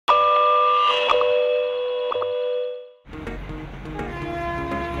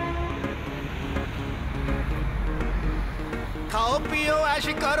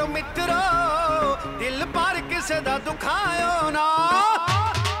ऐश करो मित्रो दिल पर किसे दा दुखायो ना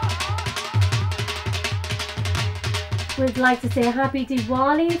We'd like to say a happy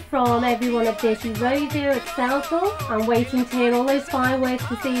Diwali from everyone at Desi Road here at Southall. I'm waiting to hear all those fireworks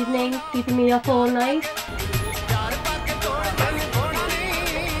this evening, keeping me up all night.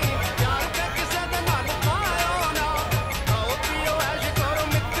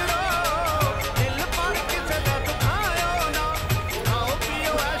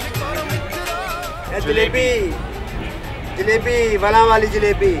 Jalebi, jalebi, Wala wali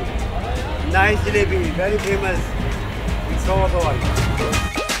jalebi, nice jalebi, very famous in Southall.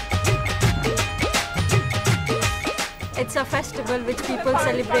 It's a festival which people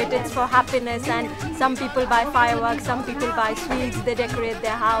celebrate. It's for happiness, and some people buy fireworks, some people buy sweets, they decorate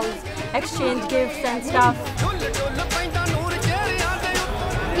their house, exchange gifts and stuff.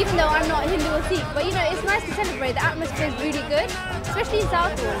 Even though I'm not Hindu or Sikh, but you know, it's nice to celebrate. The atmosphere is really good, especially in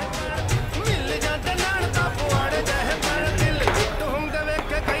Southall.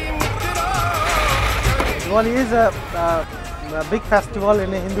 Diwali is a big festival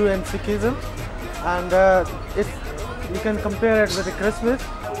in Hindu and Sikhism, and you can compare it with the Christmas.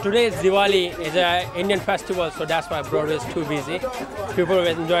 Today is Diwali, it's an Indian festival, so that's why borough is too busy. People will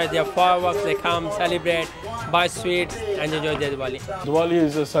enjoy their fireworks, they come, celebrate, buy sweets and enjoy their Diwali. Diwali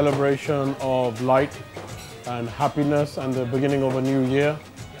is a celebration of light and happiness and the beginning of a new year.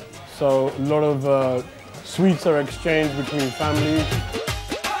 So a lot of sweets are exchanged between families.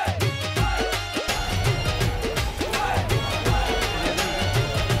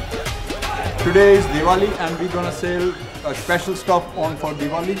 Today is Diwali and we're gonna sell special stuff on for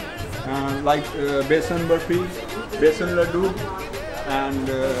Diwali like besan burfi, besan laddu and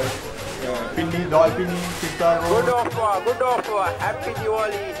pinni, dal pinni, pita roll. Good offer, happy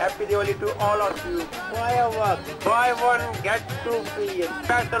Diwali to all of you. Fireworks, buy one get two free,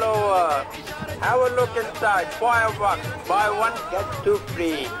 special over. Have a look inside, fireworks, buy one get two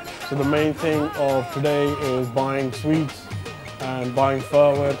free. So the main thing of today is buying sweets and buying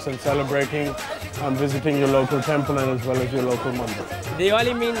fireworks and celebrating and visiting your local temple and as well as your local mandir.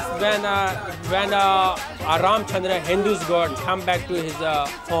 Diwali means when Ramchandra, Hindu's god, come back to his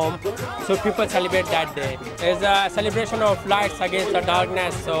home, so people celebrate that day. It's a celebration of lights against the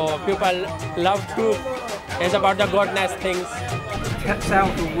darkness, so people love to. It's about the godness things.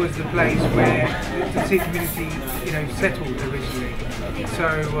 Southall was the place where the Sikh community, settled originally. So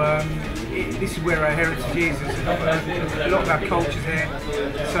this is where our heritage is. There's a lot of our culture there.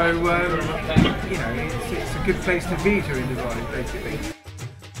 So it's a good place to be during Diwali, basically.